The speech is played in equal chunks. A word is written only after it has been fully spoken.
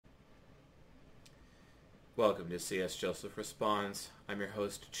Welcome to CS Joseph Responds. I'm your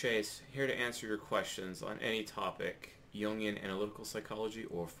host, Chase, here to answer your questions on any topic, Jungian analytical psychology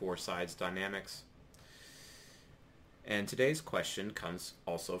or four sides dynamics. And today's question comes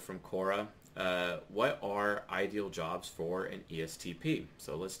also from Cora. What are ideal jobs for an ESTP?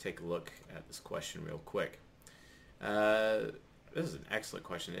 So let's take a look at this question real quick. This is an excellent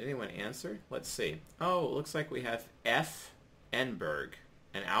question. Did anyone answer? Let's see. Oh, it looks like we have F. Enberg,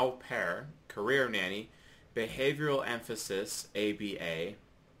 an au pair, career nanny, behavioral emphasis, ABA.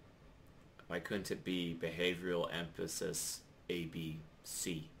 Why couldn't it be behavioral emphasis,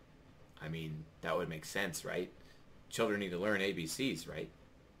 ABC? I mean, that would make sense, right? Children need to learn ABCs, right?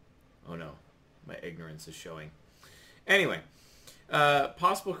 Oh no, my ignorance is showing. Anyway,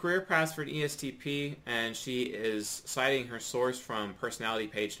 possible career paths for an ESTP, and she is citing her source from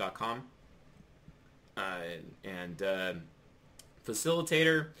personalitypage.com.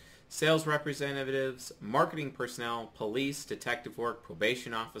 Facilitator, sales representatives, marketing personnel, police, detective work,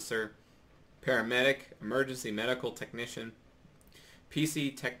 probation officer, paramedic, emergency medical technician,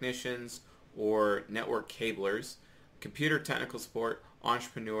 PC technicians or network cablers, computer technical support,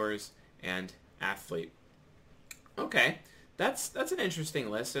 entrepreneurs, and athlete. Okay, that's an interesting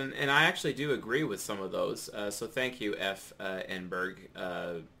list, and I actually do agree with some of those. So thank you, F. Enberg,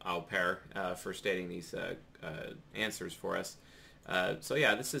 au pair, for stating these answers for us. So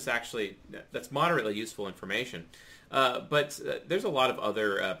yeah, this is actually, that's moderately useful information. But there's a lot of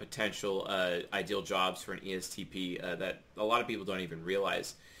other potential ideal jobs for an ESTP that a lot of people don't even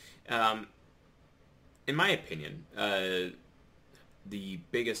realize. In my opinion, the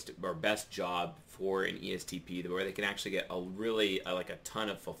biggest or best job for an ESTP, where they can actually get a really like a ton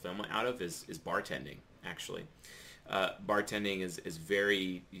of fulfillment out of, is bartending. Actually, bartending is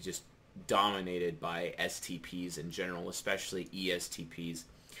very just dominated by STPs in general, especially ESTPs.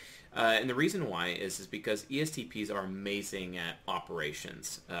 And the reason why is because ESTPs are amazing at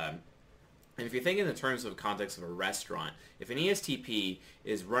operations. And if you think in the terms of context of a restaurant, if an ESTP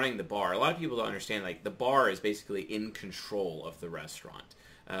is running the bar, a lot of people don't understand, like, the bar is basically in control of the restaurant.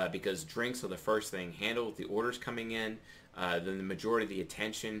 Because drinks are the first thing handled with the orders coming in. Then the majority of the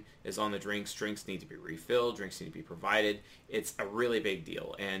attention is on the drinks. Drinks need to be refilled. Drinks need to be provided. It's a really big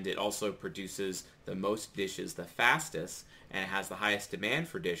deal. And it also produces the most dishes the fastest, and it has the highest demand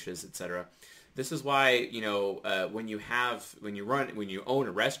for dishes, etc. This is why, when you own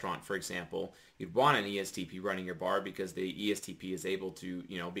a restaurant, for example, you'd want an ESTP running your bar, because the ESTP is able to,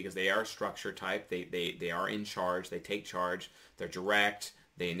 because they are structure type, they are in charge, they take charge, they're direct,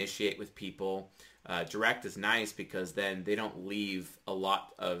 they initiate with people. Direct is nice because then they don't leave a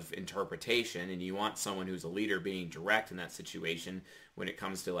lot of interpretation, and you want someone who's a leader being direct in that situation when it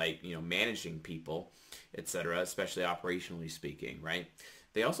comes to managing people, etc., especially operationally speaking, right?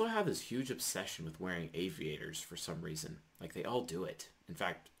 They also have this huge obsession with wearing aviators for some reason. Like, they all do it. In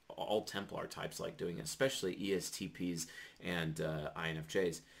fact, all Templar types like doing it, especially ESTPs and INFJs.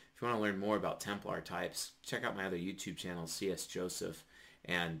 If you want to learn more about Templar types, check out my other YouTube channel, CS Joseph,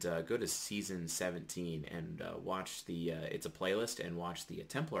 and go to season 17 and watch it's a playlist, and watch the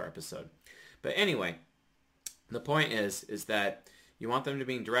Templar episode. But anyway, the point is that you want them to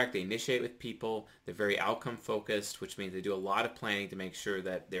be direct. They initiate with people. They're very outcome focused, which means they do a lot of planning to make sure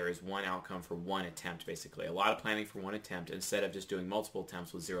that there is one outcome for one attempt, basically. A lot of planning for one attempt instead of just doing multiple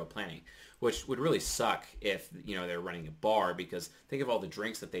attempts with zero planning, which would really suck if, they're running a bar, because think of all the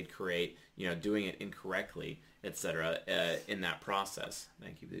drinks that they'd create, doing it incorrectly, etc., in that process.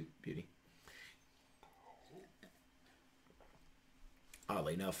 Thank you, beauty.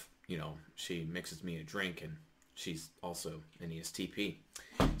 Oddly enough, she mixes me a drink, and she's also an ESTP.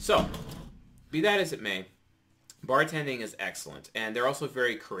 So, be that as it may, bartending is excellent, and they're also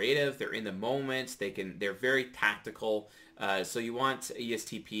very creative. They're in the moment. They're very tactical. So you want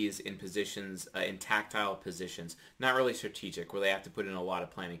ESTPs in positions, in tactile positions, not really strategic, where they have to put in a lot of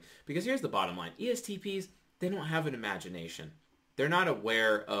planning. Because here's the bottom line: ESTPs, they don't have an imagination. They're not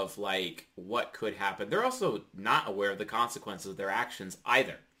aware of what could happen. They're also not aware of the consequences of their actions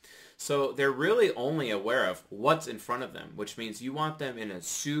either. So they're really only aware of what's in front of them, which means you want them in a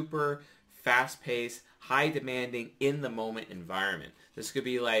super fast-paced, high-demanding, in-the-moment environment. This could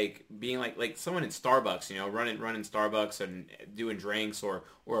be like being like someone in Starbucks, running Starbucks and doing drinks, or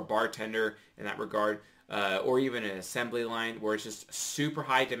a bartender in that regard, or even an assembly line where it's just super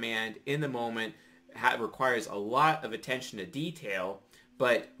high demand, in the moment, requires a lot of attention to detail,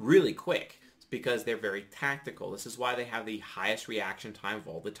 but really quick, because they're very tactical. This is why they have the highest reaction time of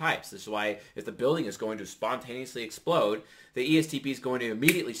all the types. This is why if the building is going to spontaneously explode, the ESTP is going to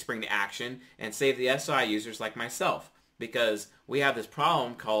immediately spring to action and save the SI users like myself. because we have this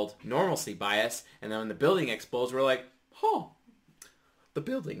problem called normalcy bias, and then when the building explodes, we're like, oh, the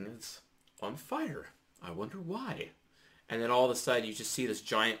building is on fire. I wonder why. And then all of a sudden you just see this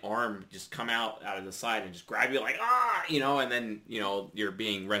giant arm just come out of the side and just grab you like, and then, you're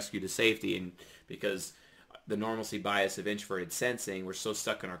being rescued to safety. And because the normalcy bias of introverted sensing, we're so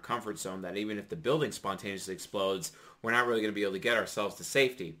stuck in our comfort zone that even if the building spontaneously explodes, we're not really going to be able to get ourselves to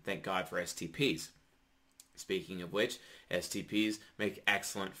safety. Thank God for STPs. Speaking of which, STPs make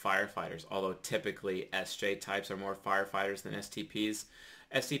excellent firefighters, although typically SJ types are more firefighters than STPs.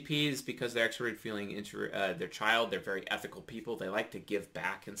 STPs, because they're extroverted feeling their child, they're very ethical people. They like to give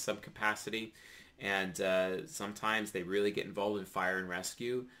back in some capacity, and sometimes they really get involved in fire and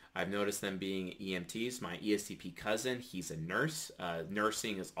rescue. I've noticed them being EMTs. My ESTP cousin, he's a nurse.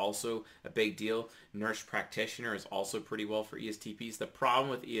 Nursing is also a big deal. Nurse practitioner is also pretty well for ESTPs. The problem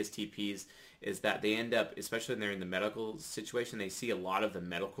with ESTPs is that they end up, especially when they're in the medical situation, they see a lot of the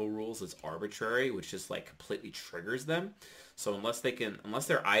medical rules as arbitrary, which just like completely triggers them. So unless they're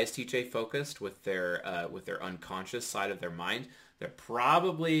ISTJ focused with their unconscious side of their mind, they're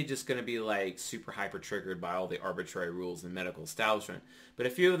probably just going to be like super hyper triggered by all the arbitrary rules in the medical establishment. But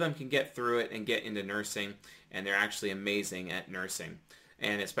a few of them can get through it and get into nursing, and they're actually amazing at nursing.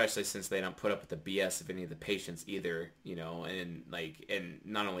 And especially since they don't put up with the BS of any of the patients either, and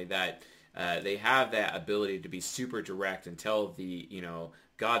not only that, they have that ability to be super direct and tell the,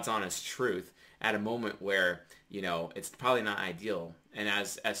 God's honest truth at a moment where, it's probably not ideal. And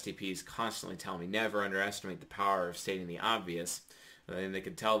as STPs constantly tell me, never underestimate the power of stating the obvious. And they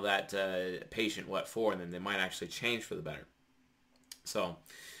can tell that patient what for, and then they might actually change for the better. So,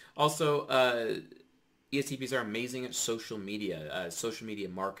 also, ESTPs are amazing at social media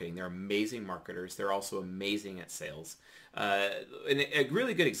marketing. They're amazing marketers. They're also amazing at sales. And a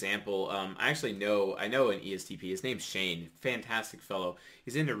really good example, I know an ESTP. His name's Shane. Fantastic fellow.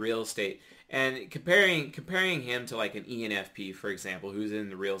 He's into real estate. And comparing him to like an ENFP, for example, who's in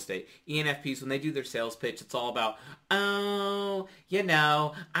the real estate. ENFPs, when they do their sales pitch, it's all about, I'm going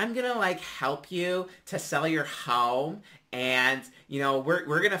to like help you to sell your home. And, we're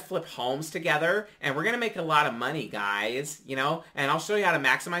going to flip homes together, and we're going to make a lot of money, guys, and I'll show you how to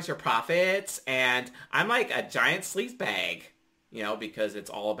maximize your profits. And I'm like a giant sleaze bag, because it's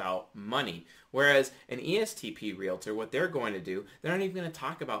all about money. Whereas an ESTP realtor, what they're going to do, they're not even going to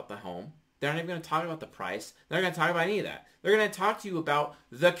talk about the home. They're not even going to talk about the price. They're not going to talk about any of that. They're going to talk to you about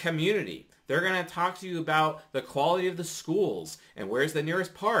the community. They're going to talk to you about the quality of the schools and where's the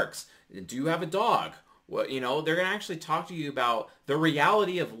nearest parks. Do you have a dog? Well, they're going to actually talk to you about the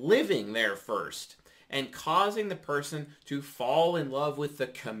reality of living there first and causing the person to fall in love with the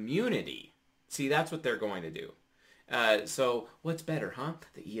community. See, that's what they're going to do. So what's better, huh?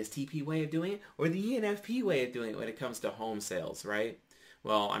 The ESTP way of doing it or the ENFP way of doing it when it comes to home sales, right?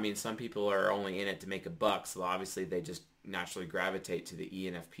 Well, some people are only in it to make a buck, so obviously they just naturally gravitate to the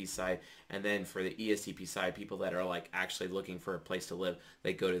ENFP side. And then for the ESTP side, people that are like actually looking for a place to live,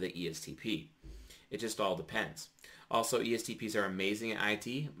 they go to the ESTP. It just all depends. Also, ESTPs are amazing at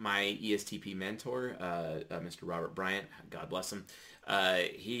IT. My ESTP mentor, Mr. Robert Bryant, God bless him,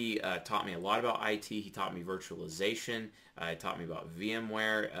 he taught me a lot about IT. He taught me virtualization. He taught me about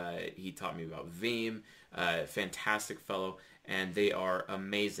VMware. He taught me about Veeam. Fantastic fellow. And they are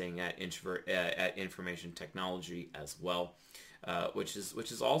amazing at information technology as well, which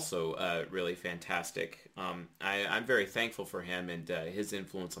is also really fantastic. I'm very thankful for him and his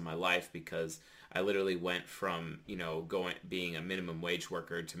influence on my life, because I literally went from being a minimum wage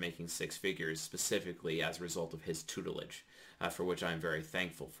worker to making six figures specifically as a result of his tutelage, for which I'm very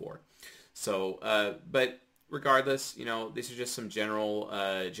thankful for. So, but regardless, these are just some general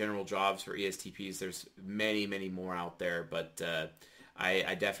jobs for ESTPs. There's many, many more out there, but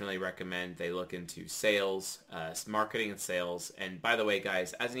I definitely recommend they look into sales, marketing and sales. And by the way,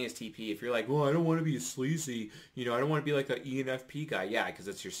 guys, as an ESTP, if you're like, well, I don't want to be a sleazy, I don't want to be like an ENFP guy. Yeah, because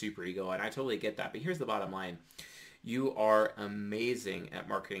it's your super ego, and I totally get that. But here's the bottom line. You are amazing at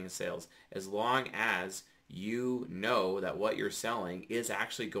marketing and sales as long as you know that what you're selling is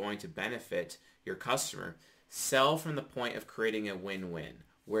actually going to benefit your customer. Sell from the point of creating a win-win,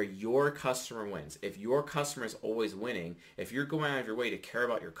 where your customer wins. If your customer is always winning, if you're going out of your way to care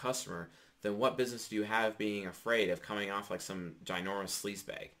about your customer, then what business do you have being afraid of coming off like some ginormous sleaze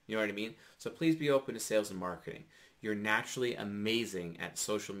bag? You know what I mean? So please be open to sales and marketing. You're naturally amazing at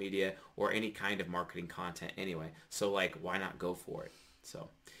social media or any kind of marketing content anyway. So why not go for it? So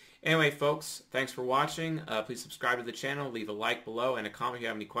anyway, folks, thanks for watching. Please subscribe to the channel, leave a like below, and a comment if you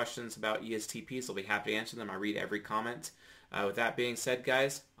have any questions about ESTPs. I'll be happy to answer them. I read every comment. With that being said,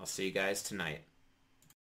 guys, I'll see you guys tonight.